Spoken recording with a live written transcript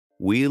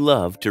We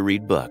love to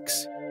read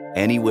books,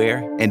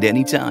 anywhere and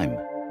anytime.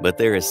 But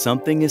there is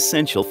something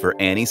essential for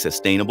any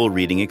sustainable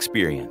reading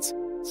experience.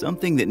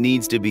 Something that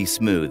needs to be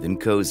smooth and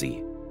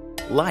cozy.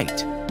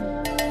 Light.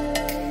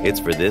 It's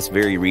for this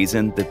very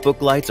reason that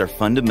book lights are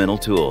fundamental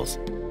tools.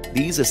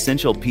 These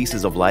essential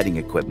pieces of lighting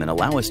equipment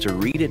allow us to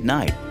read at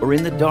night or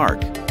in the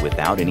dark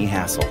without any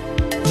hassle.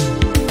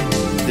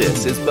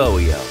 This is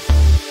BOWIO.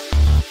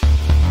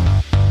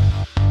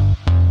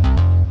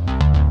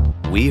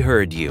 We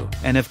heard you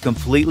and have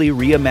completely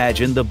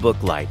reimagined the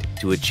book light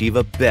to achieve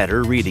a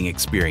better reading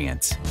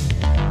experience.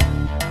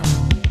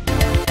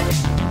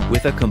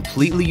 With a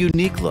completely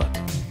unique look,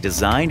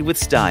 designed with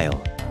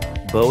style,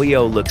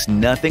 BOWIO looks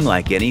nothing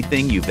like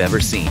anything you've ever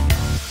seen.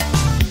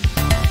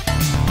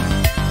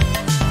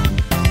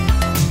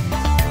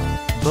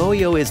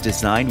 BOWIO is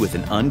designed with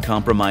an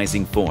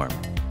uncompromising form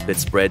that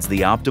spreads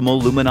the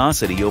optimal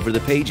luminosity over the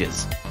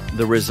pages.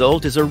 The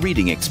result is a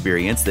reading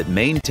experience that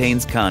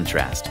maintains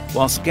contrast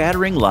while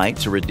scattering light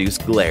to reduce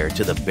glare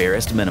to the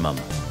barest minimum.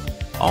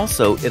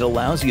 Also, it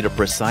allows you to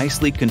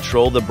precisely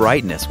control the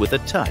brightness with a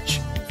touch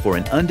for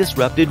an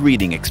undisrupted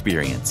reading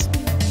experience.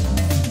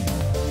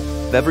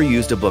 If ever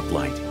used a book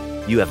light,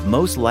 you have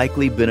most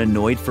likely been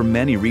annoyed for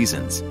many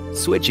reasons,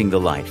 switching the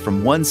light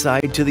from one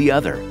side to the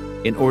other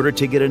in order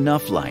to get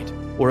enough light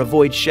or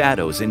avoid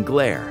shadows and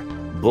glare.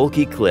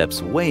 Bulky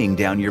clips weighing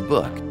down your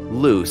book,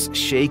 loose,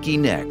 shaky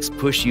necks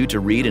push you to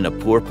read in a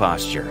poor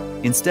posture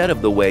instead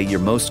of the way you're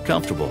most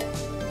comfortable.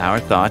 Our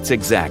thoughts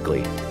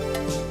exactly.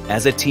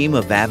 As a team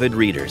of avid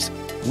readers,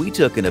 we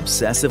took an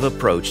obsessive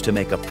approach to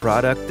make a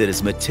product that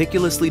is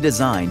meticulously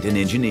designed and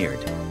engineered.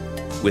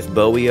 With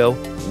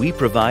BOWIO, we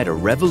provide a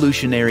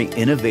revolutionary,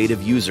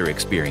 innovative user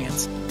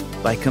experience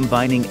by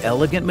combining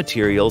elegant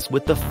materials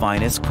with the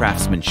finest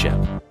craftsmanship.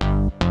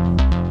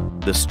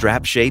 The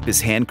strap shape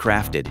is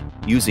handcrafted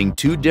using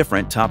two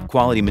different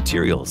top-quality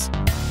materials: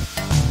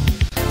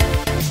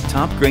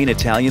 top-grain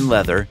Italian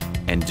leather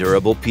and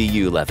durable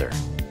PU leather.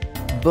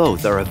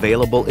 Both are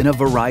available in a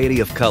variety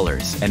of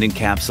colors and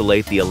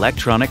encapsulate the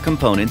electronic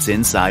components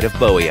inside of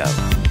BOWIO.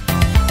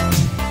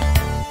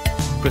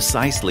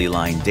 Precisely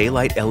lined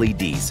daylight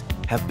LEDs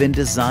have been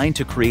designed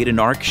to create an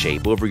arc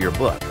shape over your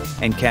book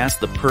and cast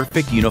the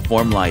perfect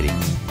uniform lighting.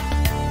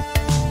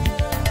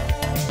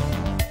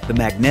 The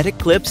magnetic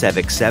clips have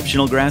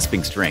exceptional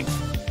grasping strength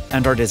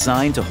and are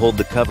designed to hold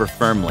the cover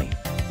firmly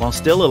while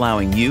still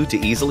allowing you to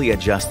easily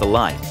adjust the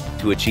light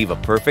to achieve a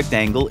perfect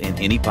angle in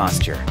any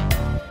posture.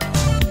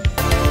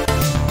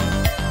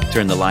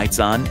 Turn the lights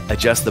on,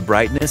 adjust the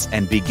brightness,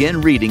 and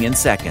begin reading in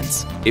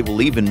seconds. It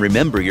will even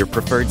remember your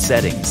preferred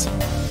settings.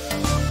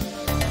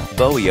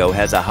 BOWIO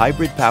has a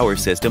hybrid power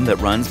system that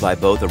runs by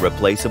both a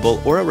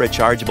replaceable or a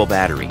rechargeable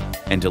battery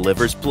and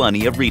delivers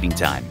plenty of reading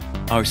time.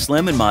 Our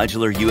slim and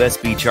modular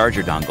USB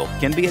charger dongle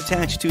can be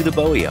attached to the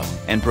BOWIO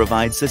and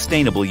provides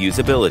sustainable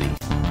usability.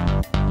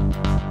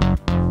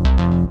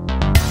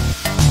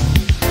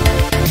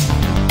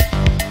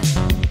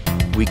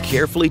 We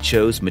carefully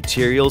chose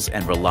materials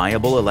and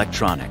reliable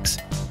electronics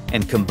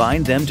and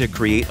combined them to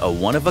create a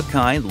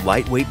one-of-a-kind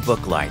lightweight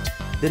book light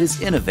that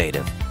is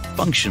innovative,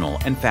 functional,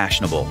 and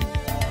fashionable.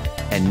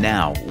 And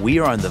now we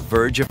are on the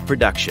verge of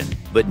production,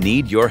 but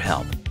need your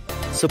help.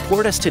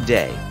 Support us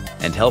today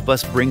and help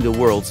us bring the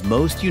world's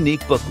most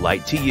unique book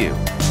light to you.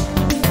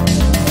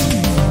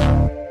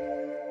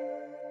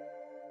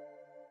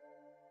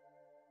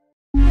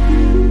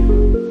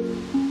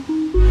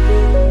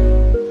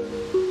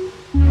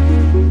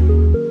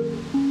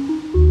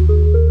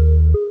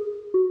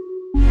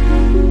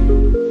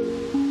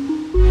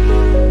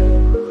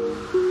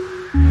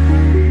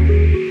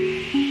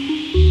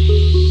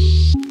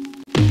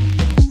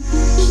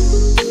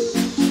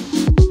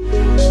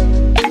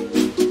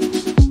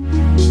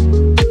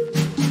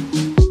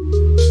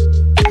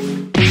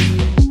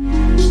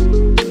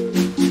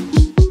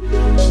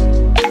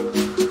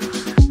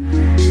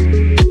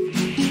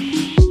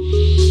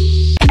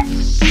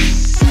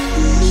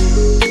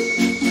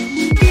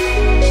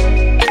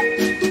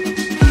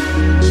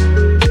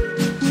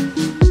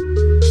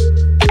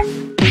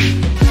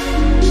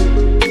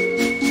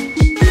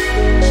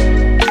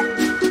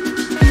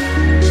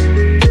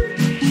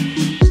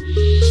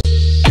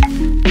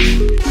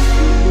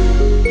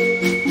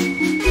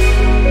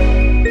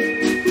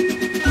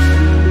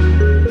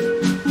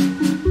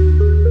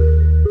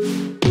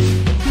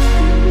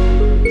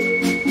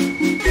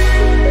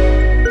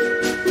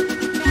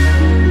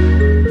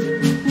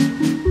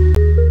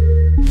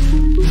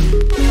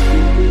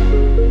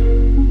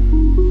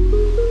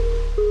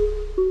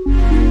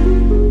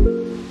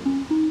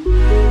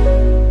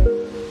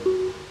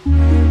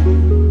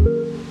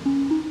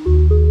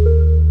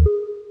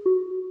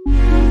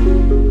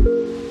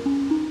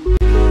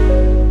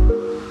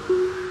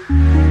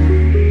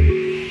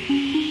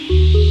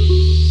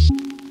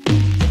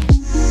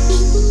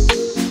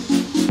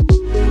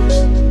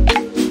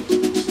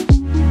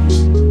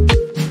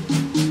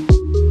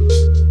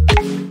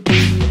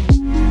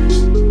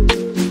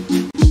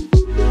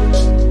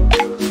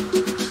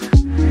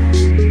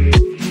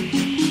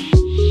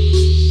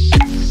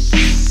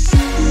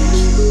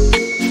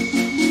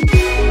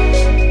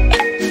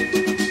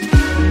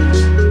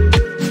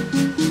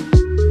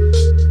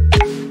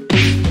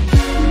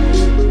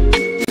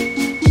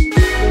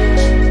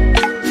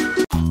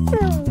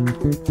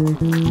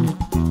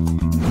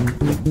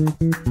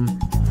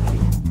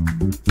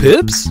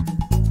 Poops?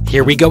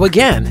 Here we go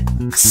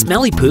again.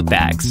 Smelly poop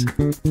bags,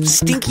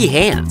 stinky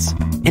hands,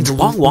 and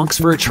long walks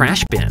for a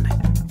trash bin.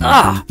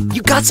 Ah,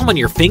 you got some on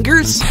your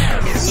fingers?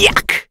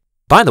 Yuck!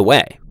 By the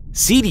way,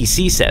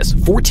 CDC says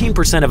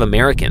 14% of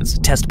Americans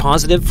test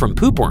positive from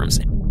poop worms.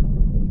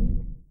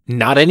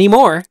 Not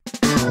anymore.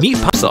 Meet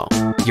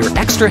Pupsule, your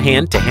extra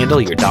hand to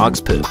handle your dog's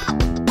poop.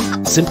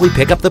 Simply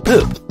pick up the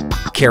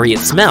poop, carry it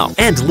smell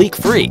and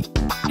leak-free,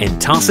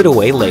 and toss it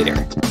away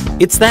later.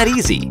 It's that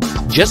easy.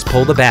 Just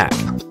pull the bag,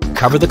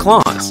 cover the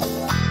claws,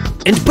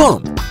 and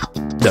boom!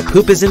 The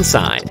poop is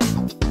inside.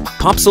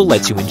 Pupsule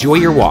lets you enjoy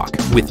your walk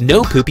with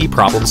no poopy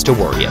problems to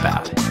worry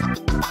about.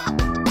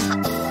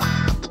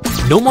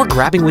 No more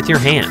grabbing with your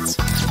hands.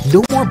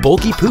 No more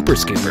bulky pooper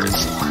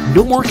scoopers.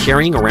 No more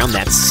carrying around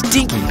that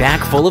stinky bag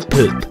full of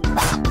poop.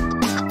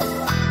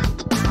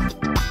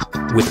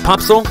 With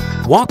Pupsule,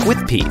 walk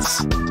with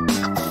peace.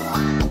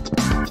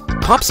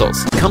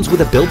 Pupsules comes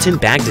with a built-in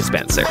bag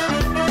dispenser.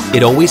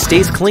 It always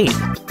stays clean.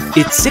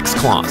 Its 6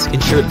 claws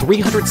ensure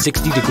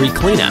 360-degree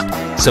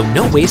cleanup, so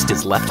no waste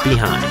is left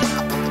behind.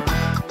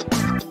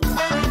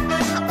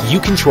 You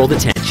control the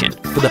tension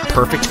for the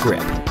perfect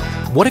grip.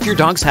 What if your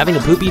dog's having a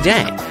poopy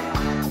day?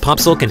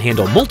 Pupsule can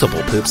handle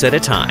multiple poops at a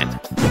time.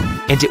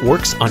 And it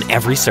works on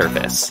every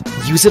surface.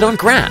 Use it on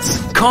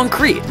grass,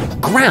 concrete,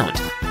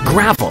 ground,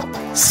 gravel,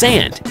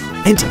 sand,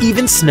 and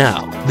even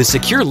snow. The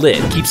secure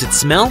lid keeps it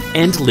smell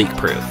and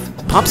leak-proof.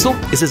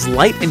 Pupsule is as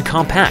light and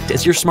compact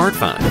as your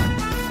smartphone.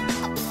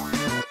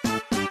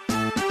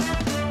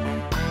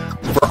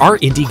 For our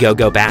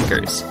Indiegogo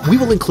backers, we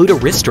will include a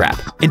wrist strap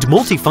and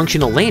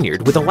multifunctional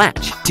lanyard with a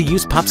latch to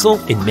use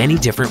Pupsule in many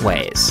different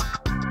ways.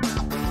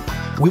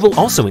 We will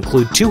also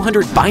include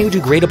 200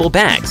 biodegradable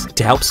bags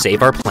to help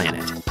save our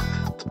planet.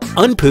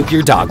 Unpoop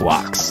your dog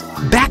walks.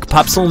 Back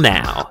Pupsule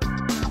now!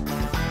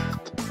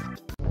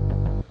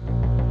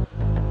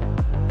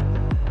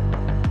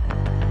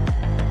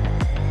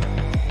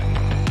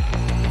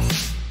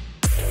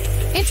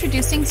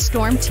 Introducing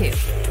Storm 2,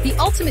 the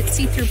ultimate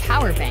see-through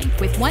power bank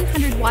with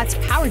 100 watts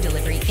power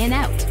delivery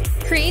in-out,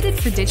 created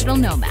for digital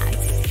nomads.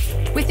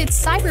 With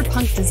its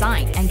cyberpunk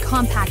design and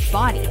compact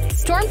body,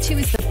 Storm 2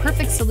 is the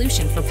perfect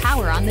solution for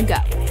power on the go.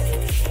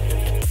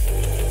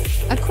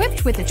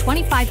 Equipped with a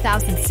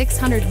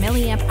 25,600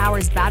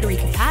 mAh battery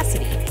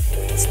capacity,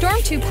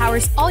 Storm 2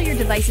 powers all your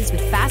devices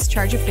with fast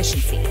charge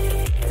efficiency.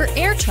 For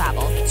air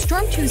travel,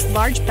 Storm 2's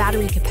large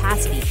battery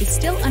capacity is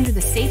still under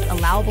the safe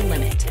allowable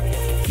limit.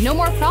 No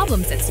more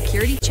problems at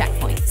security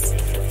checkpoints.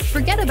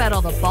 Forget about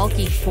all the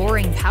bulky,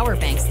 boring power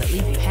banks that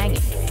leave you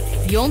hanging.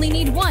 You only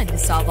need one to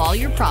solve all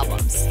your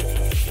problems.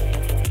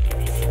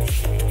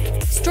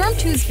 Storm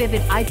 2's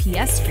vivid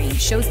IPS screen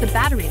shows the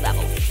battery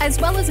level, as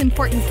well as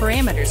important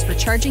parameters for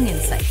charging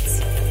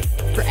insights.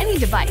 For any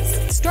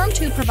device, Storm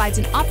 2 provides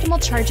an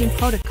optimal charging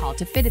protocol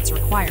to fit its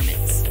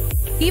requirements.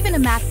 Even a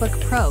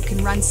MacBook Pro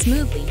can run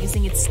smoothly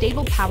using its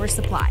stable power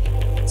supply.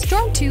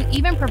 Storm 2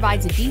 even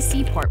provides a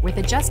DC port with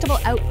adjustable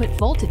output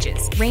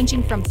voltages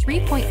ranging from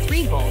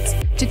 3.3 volts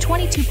to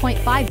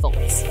 22.5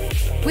 volts.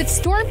 With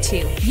Storm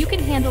 2, you can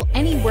handle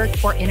any work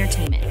or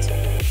entertainment.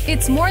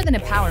 It's more than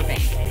a power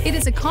bank. It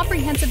is a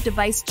comprehensive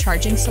device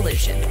charging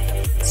solution.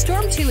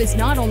 Storm 2 is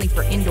not only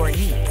for indoor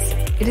needs,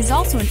 it is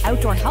also an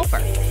outdoor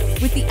helper.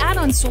 With the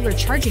add-on solar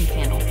charging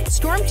panel,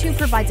 Storm 2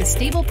 provides a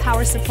stable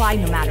power supply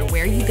no matter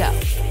where you go.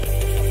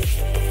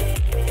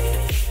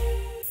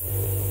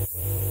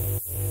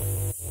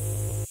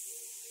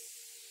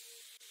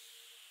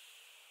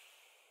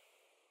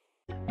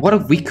 What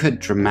if we could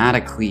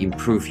dramatically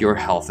improve your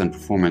health and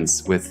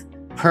performance with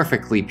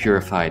perfectly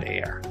purified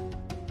air?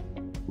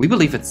 We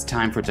believe it's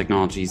time for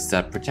technologies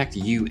that protect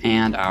you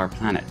and our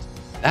planet.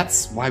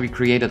 That's why we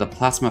created a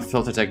plasma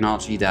filter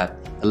technology that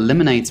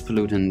eliminates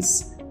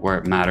pollutants where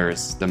it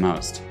matters the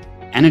most.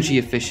 Energy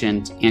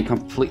efficient and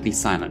completely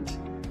silent.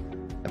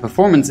 A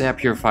performance air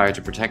purifier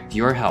to protect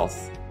your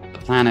health, the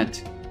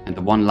planet, and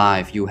the one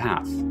life you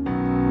have.